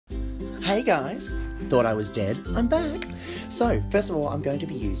Hey guys, thought I was dead, I'm back. So, first of all, I'm going to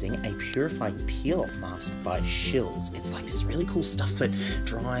be using a purifying peel-off mask by Shills. It's like this really cool stuff that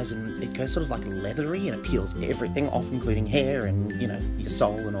dries and it goes sort of like leathery and it peels everything off, including hair and, you know, your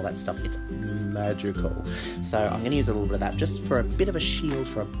soul and all that stuff. It's magical. So I'm going to use a little bit of that just for a bit of a shield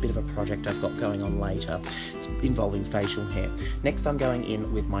for a bit of a project I've got going on later. It's involving facial hair. Next I'm going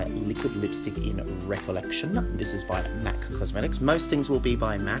in with my liquid lipstick in Recollection. This is by MAC Cosmetics. Most things will be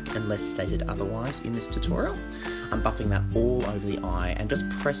by MAC unless stated otherwise in this tutorial. I'm buffing that all over the eye and just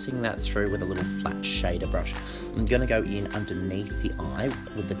pressing that through with a little flat shader brush. I'm going to go in underneath the eye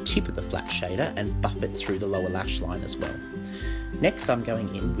with the tip of the flat shader and buff it through the lower lash line as well. Next I'm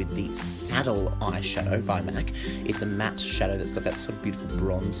going in with the Saddle eyeshadow by MAC. It's a matte shadow that's got that sort of beautiful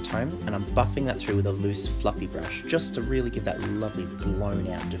bronze tone, and I'm buffing that through with a loose fluffy brush just to really give that lovely blown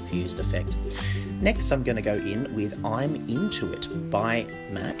out diffused effect. Next I'm going to go in with I'm Into It by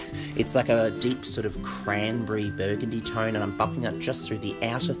MAC. It's like a deep sort of cranberry burgundy tone, and I'm buffing that just through the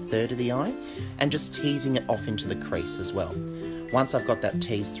outer third of the eye and just teasing it off into the crease as well. Once I've got that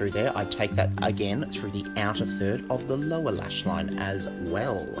tease through there, I take that again through the outer third of the lower lash line as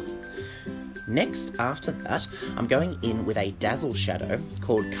well. Next, after that, I'm going in with a dazzle shadow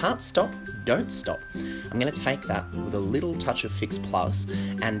called Can't Stop, Don't Stop. I'm going to take that with a little touch of Fix Plus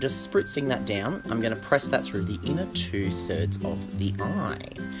and just spritzing that down, I'm going to press that through the inner 2/3 of the eye.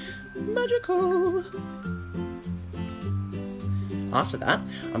 Magical! After that,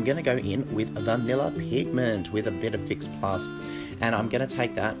 I'm going to go in with Vanilla Pigment with a bit of Fix Plus, and I'm going to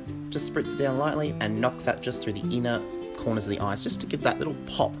take that, just spritz it down lightly and knock that just through the inner corners of the eyes just to give that little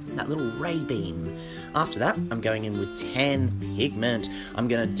pop, that little ray beam. After that, I'm going in with Tan Pigment. I'm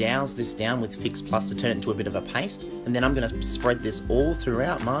going to douse this down with Fix Plus to turn it into a bit of a paste, and then I'm going to spread this all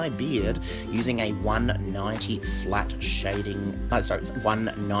throughout my beard using a 190 flat shading,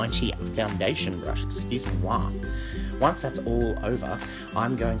 190 foundation brush, excuse moi. Once that's all over,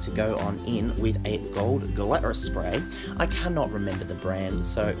 I'm going to go on in with a gold glitter spray. I cannot remember the brand,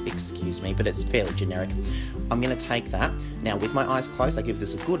 so excuse me, but it's fairly generic. I'm going to take that. Now with my eyes closed, I give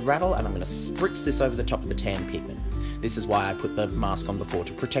this a good rattle and I'm going to spritz this over the top of the tan pigment. This is why I put the mask on before,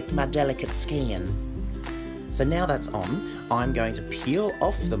 to protect my delicate skin. So now that's on, I'm going to peel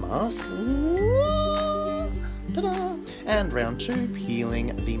off the mask. Ta-da! And round 2,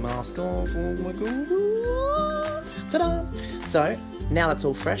 peeling the mask off. Oh my god. Ta-da! So, now that's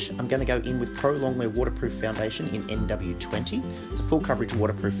all fresh, I'm going to go in with Pro Longwear Waterproof Foundation in NW20. It's a full coverage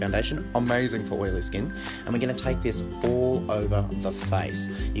waterproof foundation, amazing for oily skin. And we're going to take this all over the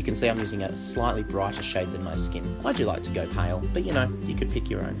face. You can see I'm using a slightly brighter shade than my skin. I do like to go pale, but you know, you could pick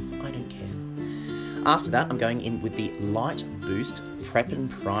your own. I don't care. After that, I'm going in with the Light Boost Prep and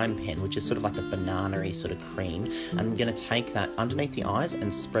Prime pen, which is sort of like a banana-y sort of cream. And I'm going to take that underneath the eyes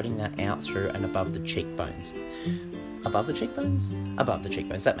and spreading that out through and above the cheekbones. Above the cheekbones? Above the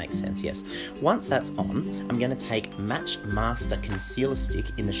cheekbones, that makes sense, yes. Once that's on, I'm going to take Match Master Concealer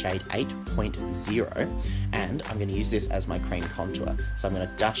Stick in the shade 8.0, and I'm going to use this as my cream contour. So I'm going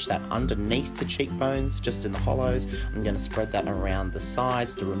to dash that underneath the cheekbones, just in the hollows. I'm going to spread that around the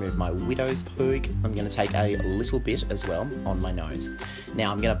sides to remove my widow's peak. I'm going to take a little bit as well on my nose.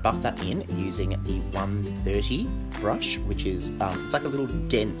 Now I'm going to buff that in using the 130 brush, which is, it's like a little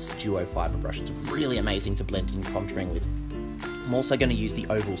dense duo fibre brush. It's really amazing to blend in contouring with. I'm also going to use the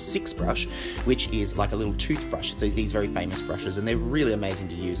Oval 6 brush, which is like a little toothbrush. It's these very famous brushes, and they're really amazing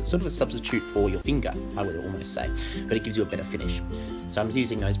to use. It's sort of a substitute for your finger, I would almost say, but it gives you a better finish. So I'm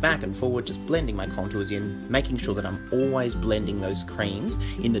using those back and forward, just blending my contours in, making sure that I'm always blending those creams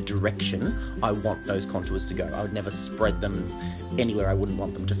in the direction I want those contours to go. I would never spread them anywhere I wouldn't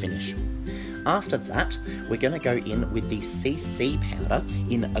want them to finish. After that, we're going to go in with the CC powder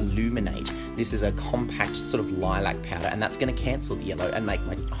in Illuminate. This is a compact sort of lilac powder, and that's going to cancel the yellow and make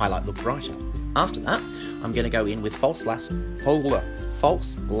my highlight look brighter. After that, I'm going to go in with False Lash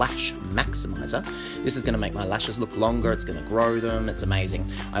Maximizer. This is going to make my lashes look longer, it's going to grow them, it's amazing.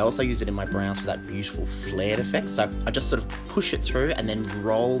 I also use it in my brows for that beautiful flared effect, so I just sort of push it through and then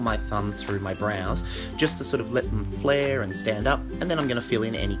roll my thumb through my brows just to sort of let them flare and stand up, and then I'm going to fill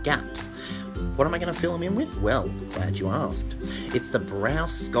in any gaps. What am I going to fill them in with? Well, glad you asked. It's the Brow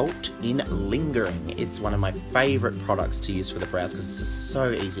Sculpt in Lingering. It's one of my favourite products to use for the brows because it's just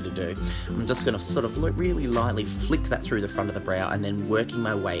so easy to do. I'm just going to sort of really lightly flick that through the front of the brow and then working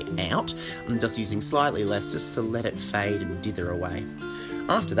my way out. I'm just using slightly less just to let it fade and dither away.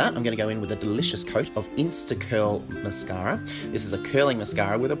 After that, I'm going to go in with a delicious coat of Insta Curl Mascara. This is a curling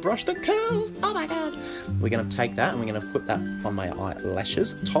mascara with a brush that curls. Oh my god! We're going to take that and we're going to put that on my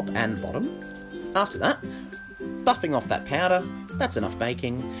eyelashes, top and bottom. After that, buffing off that powder, That's enough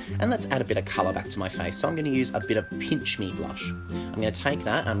baking, and let's add a bit of colour back to my face. So I'm going to use a bit of Pinch Me blush. I'm going to take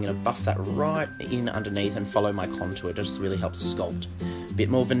that, and I'm going to buff that right in underneath and follow my contour. It just really helps sculpt. A bit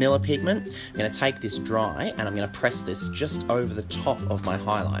more vanilla pigment. I'm going to take this dry, and I'm going to press this just over the top of my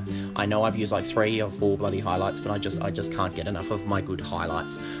highlight. I know I've used like 3 or 4 bloody highlights, but I just can't get enough of my good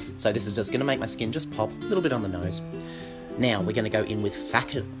highlights. So this is just going to make my skin just pop a little bit on the nose. Now we're going to go in with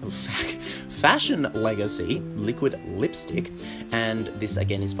Fashion Legacy Liquid Lipstick, and this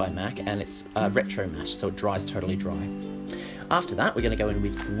again is by MAC, and it's retro matte, so it dries totally dry. After that, we're going to go in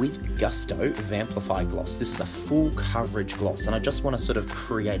with Gusto Vampify Gloss. This is a full coverage gloss, and I just want to sort of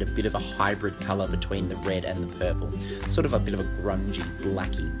create a bit of a hybrid colour between the red and the purple. Sort of a bit of a grungy,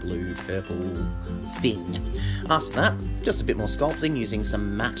 blacky, blue, purple thing. After that, just a bit more sculpting using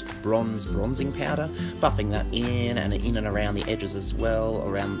some matte bronzing powder, buffing that in and around the edges as well,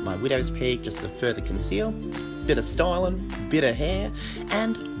 around my widow's peak, just to further conceal. Bit of styling, bit of hair,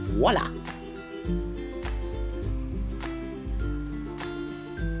 and voila!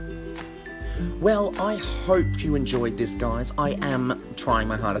 Well, I hope you enjoyed this, guys. I am trying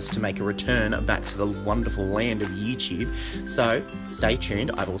my hardest to make a return back to the wonderful land of YouTube, so stay tuned.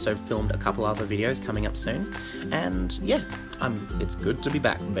 I've also filmed a couple other videos coming up soon, and yeah, it's good to be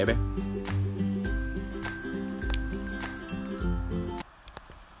back, baby.